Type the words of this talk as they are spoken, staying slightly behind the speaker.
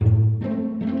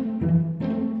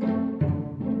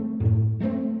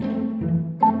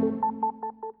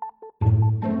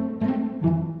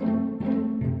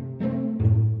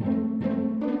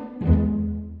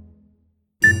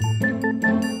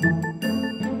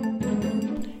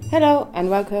Hello and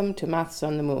welcome to Maths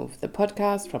on the Move, the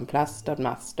podcast from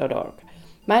plus.maths.org.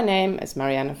 My name is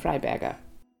Marianne Freiberger.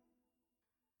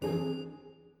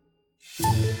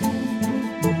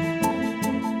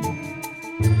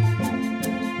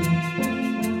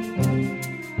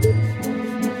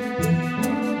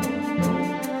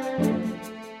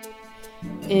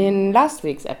 In last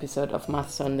week's episode of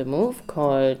Maths on the Move,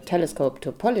 called Telescope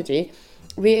Topology,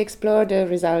 we explored a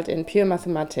result in pure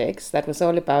mathematics that was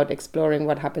all about exploring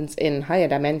what happens in higher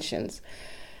dimensions.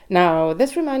 Now,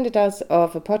 this reminded us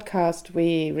of a podcast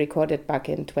we recorded back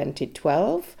in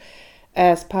 2012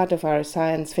 as part of our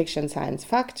Science Fiction Science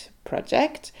Fact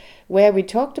project, where we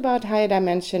talked about higher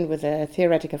dimension with a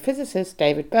theoretical physicist,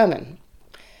 David Berman.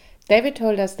 David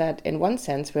told us that in one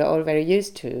sense we're all very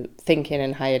used to thinking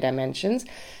in higher dimensions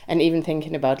and even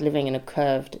thinking about living in a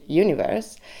curved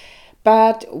universe.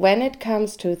 But when it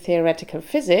comes to theoretical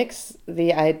physics,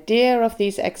 the idea of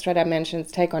these extra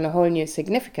dimensions take on a whole new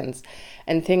significance,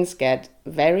 and things get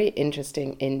very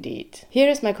interesting indeed. Here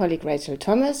is my colleague Rachel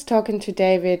Thomas talking to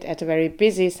David at a very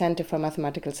busy Centre for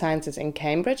Mathematical Sciences in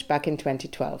Cambridge back in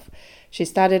 2012. She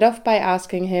started off by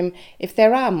asking him if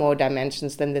there are more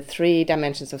dimensions than the 3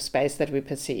 dimensions of space that we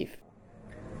perceive.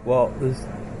 Well, there's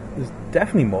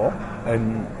definitely more,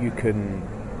 and you can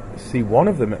see one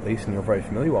of them at least, and you're very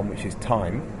familiar one, which is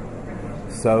time.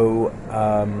 So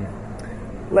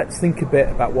let's think a bit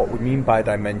about what we mean by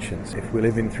dimensions. If we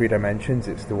live in 3 dimensions,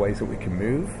 it's the ways that we can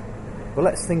move. But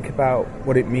let's think about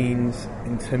what it means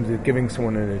in terms of giving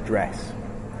someone an address.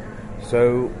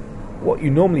 So what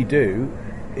you normally do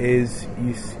is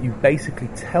you basically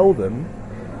tell them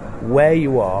where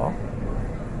you are,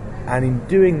 and in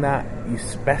doing that you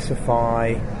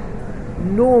specify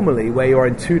normally where you are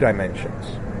in 2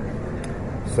 dimensions.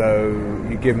 So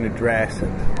you give an address,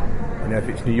 and if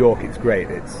it's New York, it's great.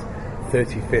 It's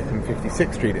 35th and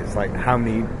 56th Street. It's like how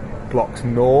many blocks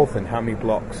north and how many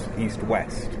blocks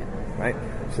east-west, right?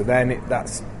 So then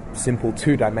that's simple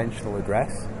 2-dimensional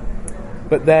address.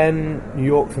 But then New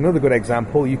York's another good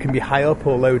example. You can be high up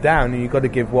or low down, and you've got to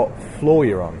give what floor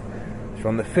you're on. So you're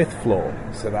on the 5th floor,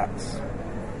 so that's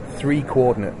 3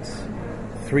 coordinates,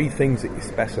 3 things that you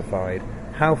specified: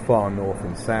 how far north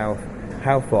and south,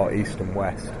 how far east and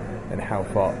west, and how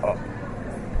far up.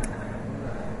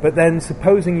 But then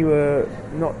supposing you were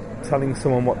not telling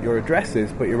someone what your address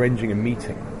is, but you're arranging a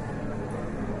meeting.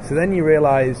 So then you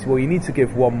realise, well, you need to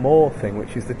give one more thing,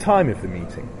 which is the time of the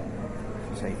meeting.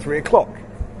 Say 3 o'clock.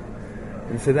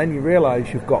 And so then you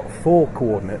realise you've got 4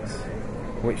 coordinates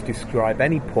which describe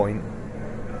any point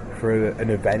for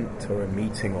an event or a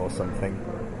meeting or something.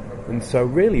 And so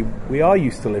really we are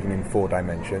used to living in 4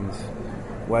 dimensions,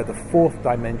 where the 4th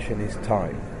dimension is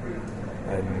time.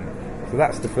 And so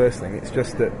that's the first thing. It's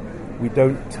just that we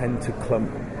don't tend to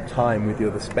clump time with the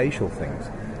other spatial things.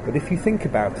 But if you think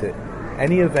about it,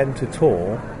 any event at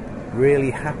all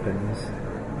really happens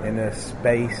in a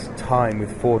space-time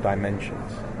with 4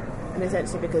 dimensions. And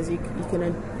essentially because you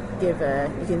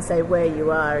can say where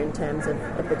you are in terms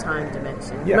of the time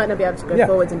dimension. You might not be able to go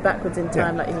forwards and backwards in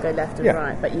time like you can go left and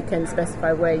right, but you can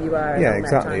specify where you are. Yeah,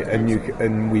 exactly.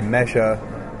 And we measure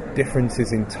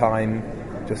differences in time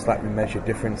just like we measure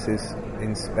differences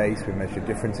in space. We measure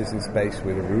differences in space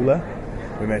with a ruler.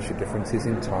 We measure differences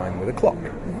in time with a clock.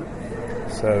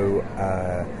 Mm-hmm. So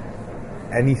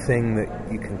anything that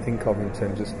you can think of in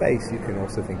terms of space, you can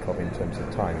also think of in terms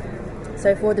of time.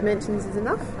 So 4 dimensions is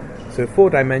enough? So 4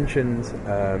 dimensions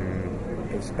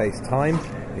in space-time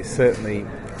is certainly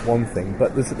one thing,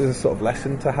 but there's a sort of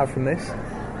lesson to have from this,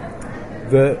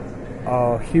 that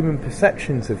our human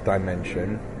perceptions of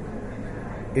dimension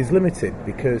is limited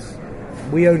because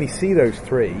we only see those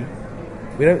 3.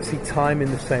 We don't see time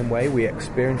in the same way. We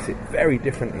experience it very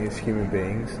differently as human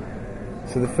beings.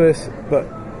 So but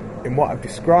in what I've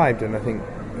described, and I think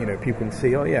people can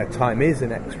see, time is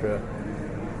an extra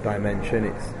dimension,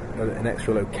 it's an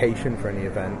extra location for any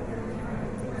event,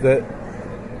 that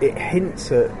it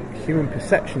hints at human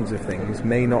perceptions of things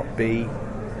may not be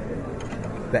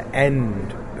the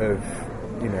end of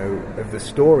the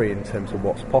story in terms of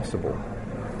what's possible.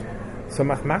 So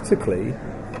mathematically,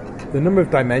 the number of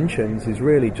dimensions is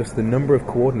really just the number of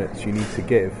coordinates you need to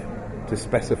give to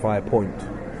specify a point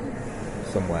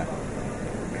somewhere.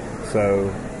 So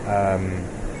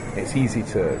it's easy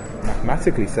to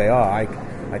mathematically say, I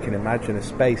can imagine a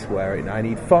space where I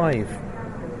need 5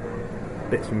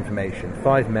 bits of information,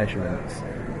 5 measurements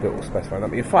that will specify. That'll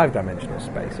be a 5-dimensional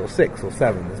space, or 6 or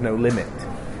 7. There's no limit.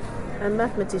 And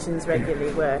mathematicians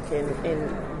regularly work in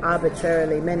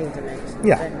arbitrarily many dimensions, don't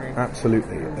they?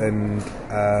 Absolutely. And,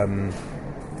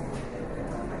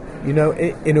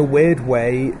 in a weird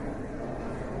way,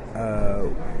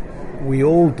 we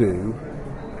all do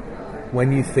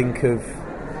when you think of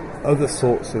other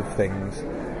sorts of things.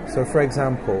 So, for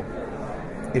example,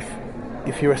 if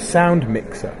you're a sound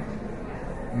mixer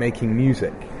making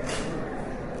music,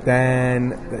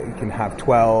 then you can have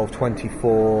 12,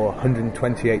 24,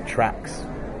 128 tracks,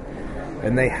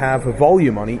 and they have a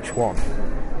volume on each one.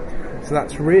 So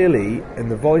that's really, and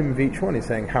the volume of each one is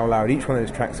saying how loud each one of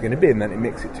those tracks are going to be, and then it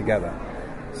mixes it together.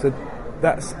 So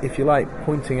that's, if you like,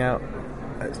 pointing out,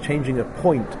 it's changing a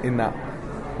point in that,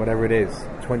 whatever it is,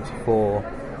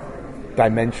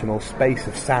 24-dimensional space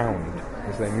of sound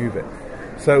as they move it.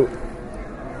 So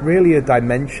really a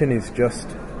dimension is just,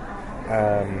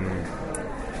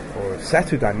 or a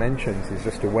set of dimensions is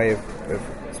just a way of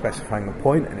specifying a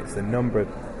point, and it's the number of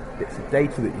bits of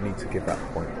data that you need to give that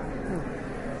point.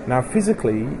 Now,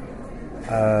 physically,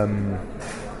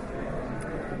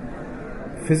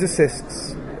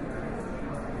 physicists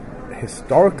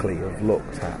historically have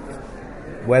looked at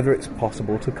whether it's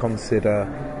possible to consider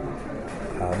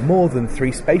more than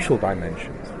 3 spatial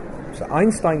dimensions. So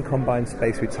Einstein combined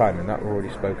space with time, and that we've already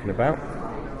spoken about.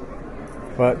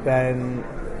 But then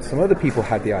some other people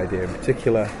had the idea, in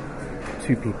particular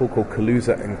 2 people called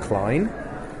Kaluza and Klein,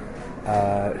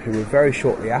 who were very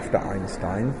shortly after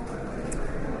Einstein,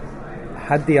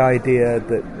 had the idea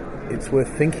that it's worth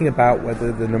thinking about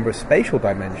whether the number of spatial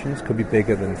dimensions could be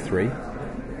bigger than 3.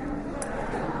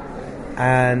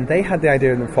 And they had the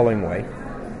idea in the following way.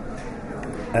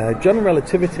 General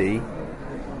relativity,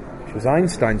 which was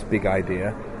Einstein's big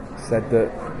idea, said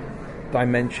that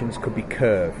dimensions could be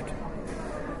curved.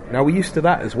 Now, we're used to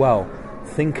that as well.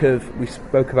 We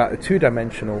spoke about a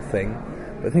 2-dimensional thing,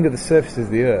 but think of the surface of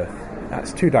the Earth.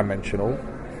 That's 2-dimensional,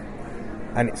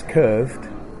 and it's curved,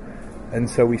 and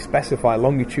so we specify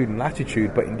longitude and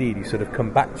latitude, but indeed you sort of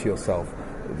come back to yourself.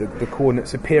 The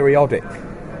coordinates are periodic,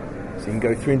 so you can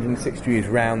go 360 degrees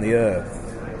round the Earth.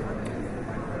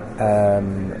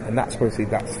 And that's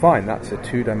fine. That's a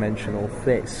 2-dimensional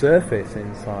surface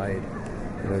inside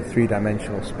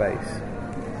 3-dimensional space.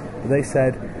 But they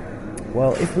said,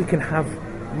 well, if we can have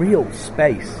real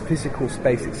space, physical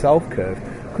space itself curved,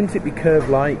 couldn't it be curved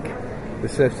like the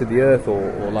surface of the Earth,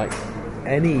 or like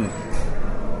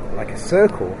a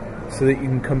circle, so that you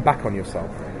can come back on yourself?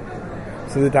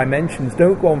 So the dimensions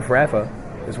don't go on forever,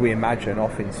 as we imagine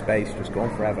off in space, just go on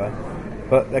forever.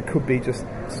 But there could be just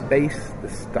space,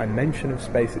 this dimension of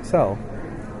space itself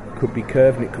could be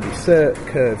curved, and it could be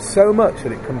curved so much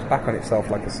that it comes back on itself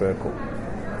like a circle.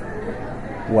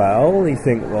 Well, you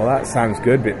think, well, that sounds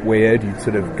good, a bit weird. You'd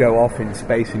sort of go off in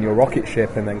space in your rocket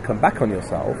ship and then come back on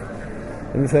yourself.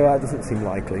 And so that doesn't seem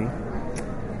likely.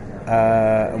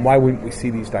 And why wouldn't we see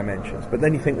these dimensions? But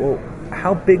then you think, well,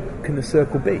 how big can the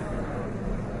circle be?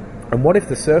 And what if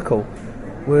the circle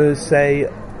was, say,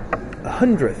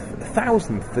 100th,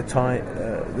 1,000th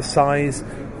the size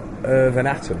of an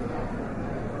atom?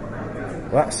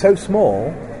 Well, that's so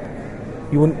small,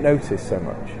 you wouldn't notice so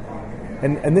much.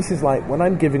 And this is like, when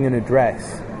I'm giving an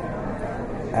address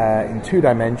in 2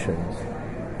 dimensions,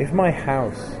 if my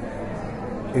house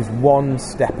is 1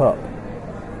 step up,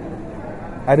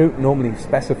 I don't normally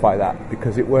specify that,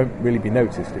 because it won't really be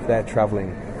noticed. If they're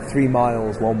travelling 3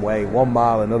 miles one way, 1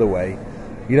 mile another way,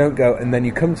 you don't go, and then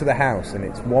you come to the house and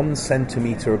it's 1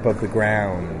 centimetre above the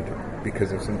ground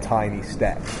because of some tiny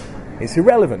step. It's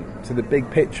irrelevant to the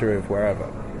big picture of wherever.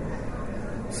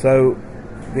 So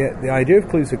the idea of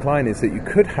Kaluza-Klein is that you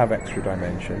could have extra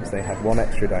dimensions. They had 1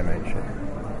 extra dimension,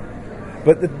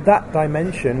 but that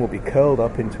dimension will be curled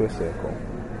up into a circle,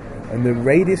 and the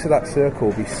radius of that circle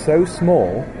will be so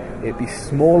small, it'd be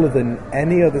smaller than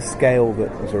any other scale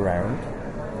that was around,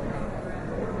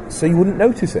 so you wouldn't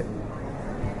notice it.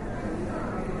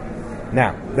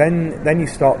 Now, then you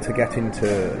start to get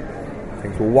into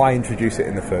things. Well, why introduce it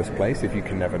in the first place if you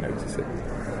can never notice it?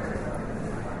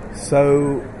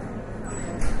 So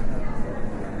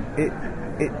it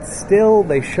still,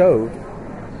 they showed,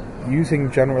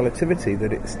 using general relativity,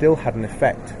 that it still had an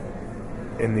effect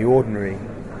in the ordinary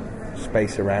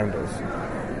space around us.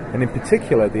 And in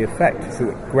particular, the effect is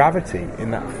that gravity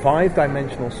in that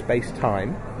 5-dimensional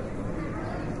space-time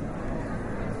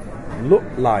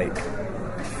looked like,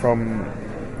 from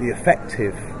the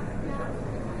effective,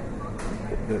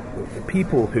 the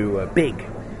people who were big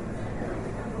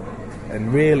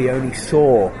and really only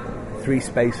saw 3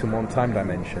 space and 1 time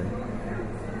dimension,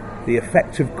 the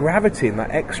effect of gravity in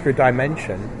that extra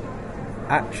dimension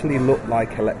actually looked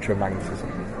like electromagnetism.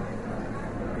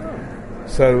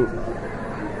 So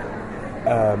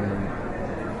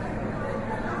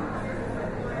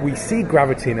we see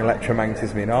gravity and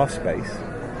electromagnetism in our space,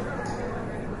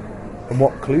 and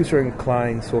what Kaluza and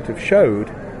Klein sort of showed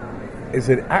is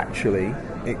that actually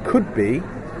it could be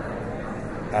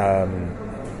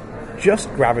just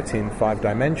gravity in 5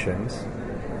 dimensions,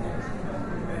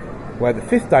 where the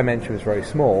 5th dimension is very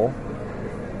small,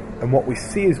 and what we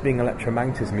see as being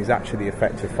electromagnetism is actually the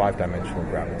effect of 5-dimensional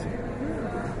gravity.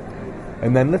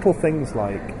 And then little things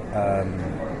like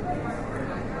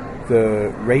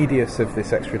the radius of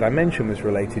this extra dimension was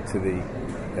related to the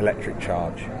electric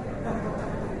charge.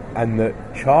 And that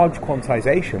charge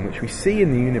quantization, which we see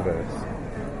in the universe,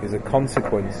 is a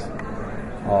consequence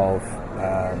of,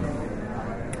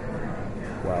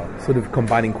 sort of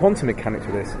combining quantum mechanics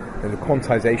with this, and the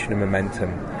quantization of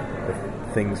momentum of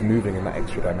things moving in that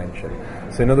extra dimension.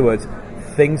 So in other words,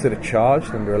 things that are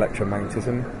charged under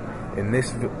electromagnetism in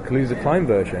this Kaluza-Klein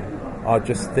version are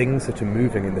just things that are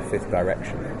moving in the 5th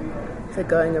direction. So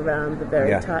going around the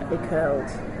very tightly curled...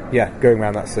 Yeah, going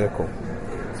around that circle.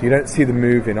 So you don't see them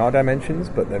move in our dimensions,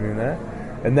 but they're moving there.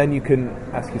 And then you can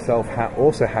ask yourself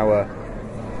how a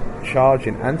charge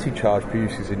and anti-charge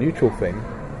produces a neutral thing,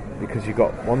 because you've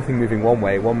got one thing moving one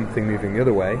way, one thing moving the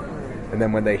other way, and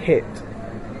then when they hit,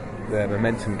 their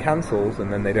momentum cancels,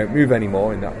 and then they don't move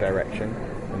anymore in that direction,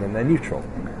 and then they're neutral.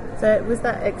 So was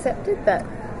that accepted? That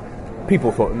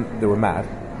people thought they were mad.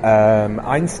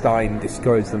 Einstein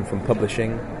discouraged them from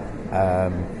publishing.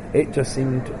 It just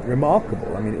seemed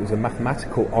remarkable. I mean, it was a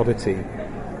mathematical oddity.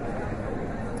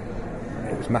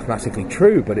 It was mathematically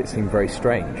true, but it seemed very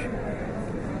strange.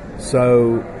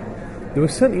 So there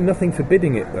was certainly nothing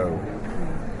forbidding it, though.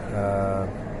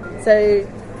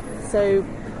 So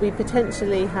we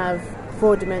potentially have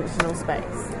 4-dimensional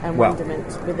space and one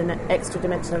dimension with an extra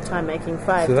dimension of time, making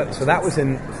 5. So that was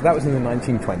in the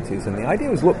 1920s, and the idea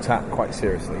was looked at quite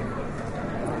seriously.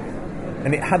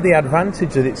 And it had the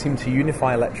advantage that it seemed to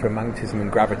unify electromagnetism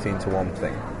and gravity into one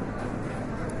thing.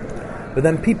 But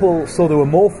then people saw there were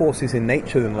more forces in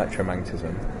nature than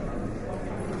electromagnetism,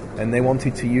 and they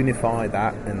wanted to unify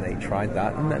that, and they tried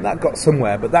that, and that got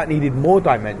somewhere, but that needed more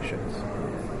dimensions.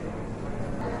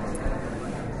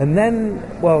 And then,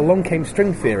 along came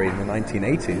string theory in the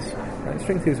 1980s. Right?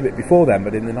 String theory was a bit before then,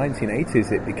 but in the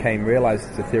 1980s it became realised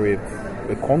as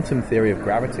a quantum theory of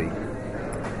gravity.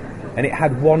 And it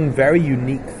had one very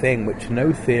unique thing which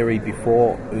no theory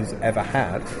before has ever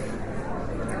had,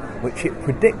 which it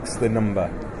predicts the number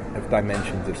of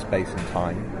dimensions of space and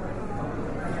time.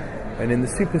 And in the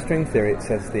superstring theory it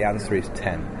says the answer is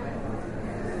 10.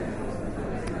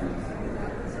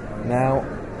 Now,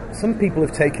 some people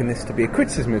have taken this to be a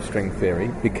criticism of string theory,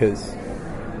 because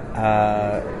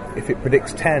if it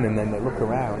predicts 10 and then they look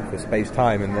around for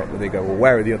space-time and they go, well,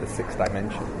 where are the other 6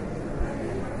 dimensions?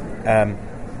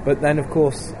 But then, of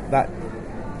course, that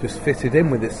just fitted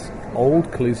in with this old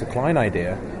Kaluza-Klein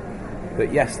idea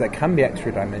that, yes, there can be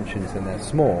extra dimensions and they're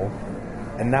small,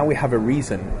 and now we have a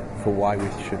reason for why we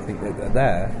should think that they're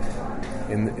there,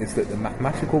 is that the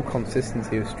mathematical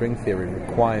consistency of string theory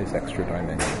requires extra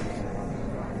dimensions.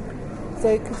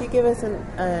 So could you give us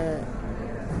a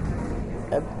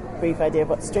brief idea of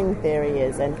what string theory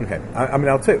is? Okay,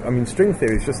 I'll tell you. String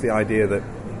theory is just the idea that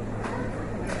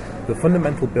the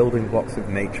fundamental building blocks of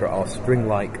nature are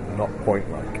string-like, not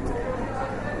point-like.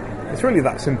 It's really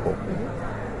that simple.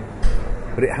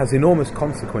 Mm-hmm. But it has enormous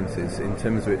consequences in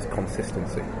terms of its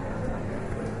consistency.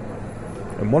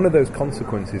 And one of those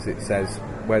consequences, it says,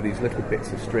 where these little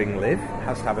bits of string live,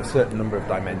 has to have a certain number of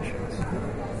dimensions.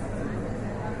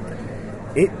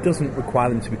 It doesn't require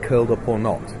them to be curled up or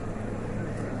not.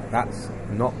 That's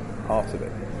not part of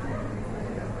it.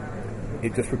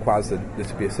 It just requires there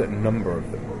to be a certain number of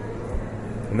them.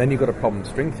 And then you've got a problem.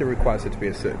 String theory requires there to be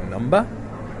a certain number.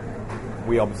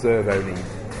 We observe only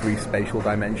 3 spatial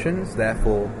dimensions,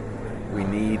 therefore we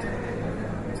need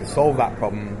to solve that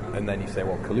problem, and then you say,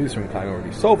 well, Kaluza and Klein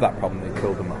already solved that problem, they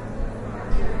curled them up.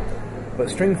 But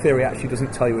string theory actually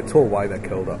doesn't tell you at all why they're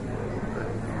curled up.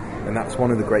 And that's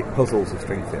one of the great puzzles of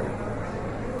string theory.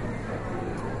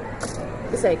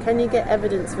 So, can you get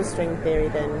evidence for string theory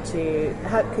then?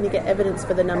 How can you get evidence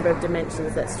for the number of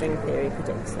dimensions that string theory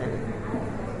predicts then?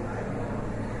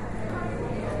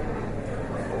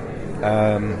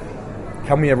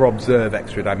 Can we ever observe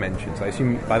extra dimensions? I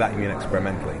assume by that you mean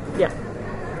experimentally. Yeah.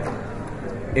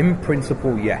 In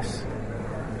principle, yes.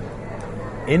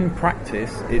 In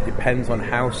practice, it depends on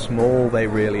how small they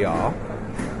really are.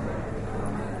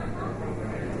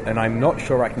 And I'm not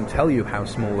sure I can tell you how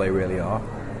small they really are,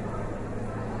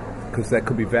 because there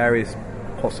could be various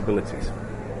possibilities.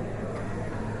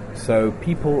 So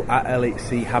people at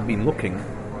LHC have been looking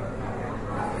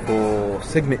for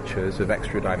signatures of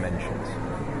extra dimensions.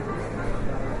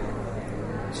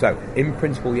 So, in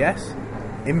principle, yes.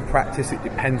 In practice, it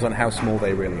depends on how small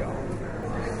they really are.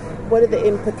 what are the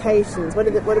implications? What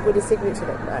would a signature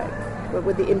look like? What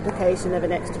would the implication of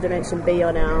an extra dimension be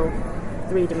on our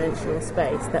three-dimensional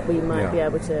space that we might be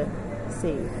able to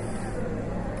see?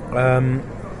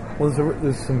 Well,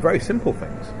 there's some very simple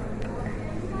things.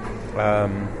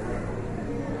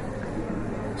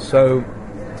 So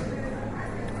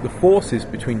the forces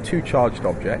between two charged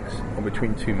objects or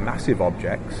between two massive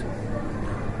objects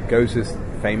goes as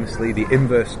famously the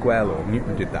inverse square law.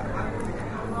 Newton did that.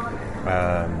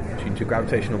 Between two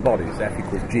gravitational bodies, F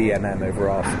equals G_mm over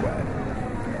r squared.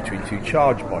 Between two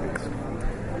charged bodies,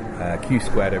 Q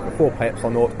squared over 4 pi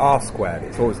epsilon naught r squared.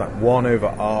 It's always like 1 over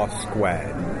r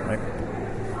squared, right?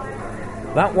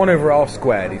 That 1 over r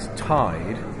squared is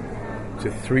tied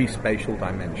to 3 spatial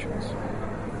dimensions.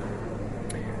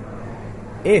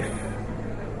 If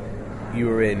you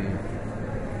are in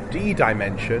d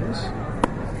dimensions,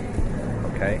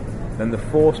 okay, then the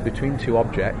force between two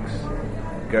objects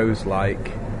goes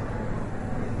like,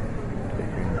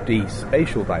 in d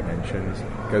spatial dimensions,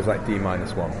 goes like d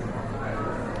minus 1.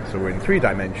 So we're in 3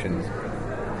 dimensions,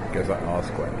 it goes like r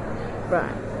squared.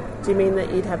 Right. Do you mean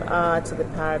that you'd have r to the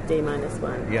power of d minus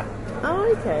 1? Yeah. Oh,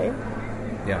 okay.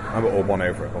 Yeah, or 1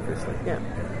 over it, obviously. Yeah.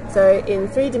 So in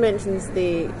 3 dimensions,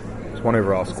 it's 1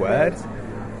 over r squared.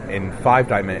 In 5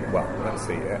 dimensions, well, let's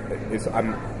see. It's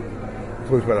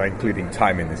always whether I'm including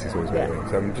time in this is always what I'm doing.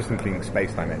 So I'm just including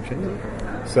space dimensions.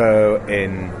 Mm-hmm. So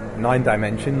in 9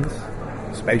 dimensions,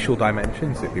 spatial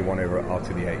dimensions, it'd be 1 over r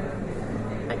to the 8.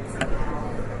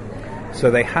 Thanks. So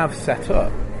they have set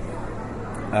up,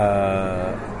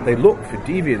 they look for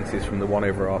deviances from the 1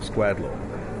 over r squared law.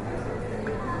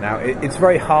 Now, it's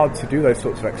very hard to do those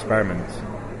sorts of experiments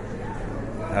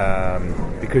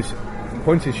because the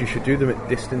point is you should do them at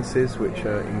distances which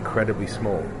are incredibly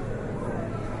small.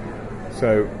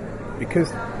 So,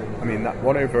 because, that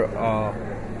 1 over r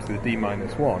to the d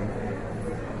minus 1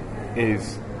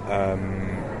 is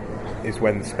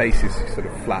when the space is sort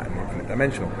of flat and infinite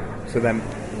dimensional. So then,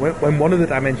 when one of the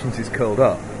dimensions is curled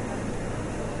up,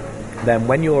 then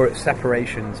when you're at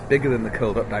separations bigger than the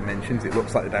curled up dimensions, it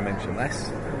looks like the dimension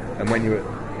less. And when you're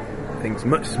at things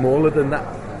much smaller than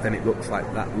that, then it looks like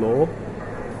that law.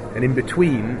 And in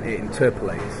between, it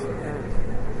interpolates.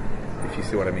 If you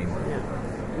see what I mean. Yeah.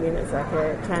 I mean, it's like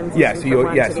a transition. Yeah,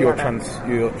 so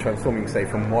you're transforming, say,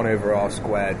 from 1 over r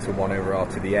squared to 1 over r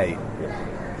to the 8.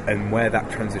 Yeah. And where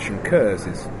that transition occurs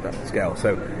is that scale.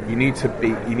 So you need to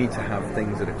have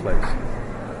things that are close.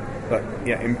 But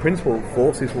yeah, in principle,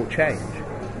 forces will change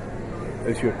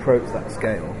as you approach that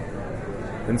scale.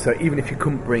 And so even if you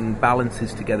couldn't bring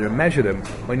balances together and measure them,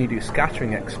 when you do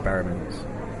scattering experiments,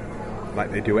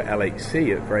 like they do at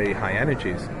LHC at very high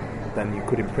energies, then you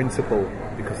could, in principle,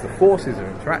 because the forces of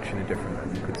interaction are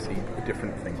different, you could see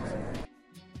different things.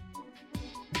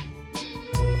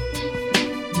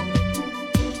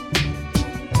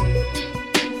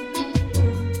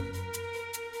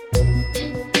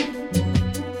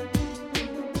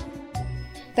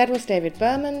 That was David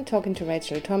Berman talking to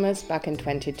Rachel Thomas back in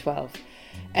 2012.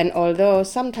 And although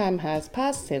some time has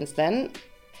passed since then,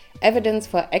 evidence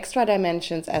for extra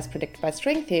dimensions as predicted by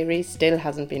string theory still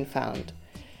hasn't been found.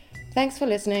 Thanks for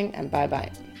listening and bye-bye.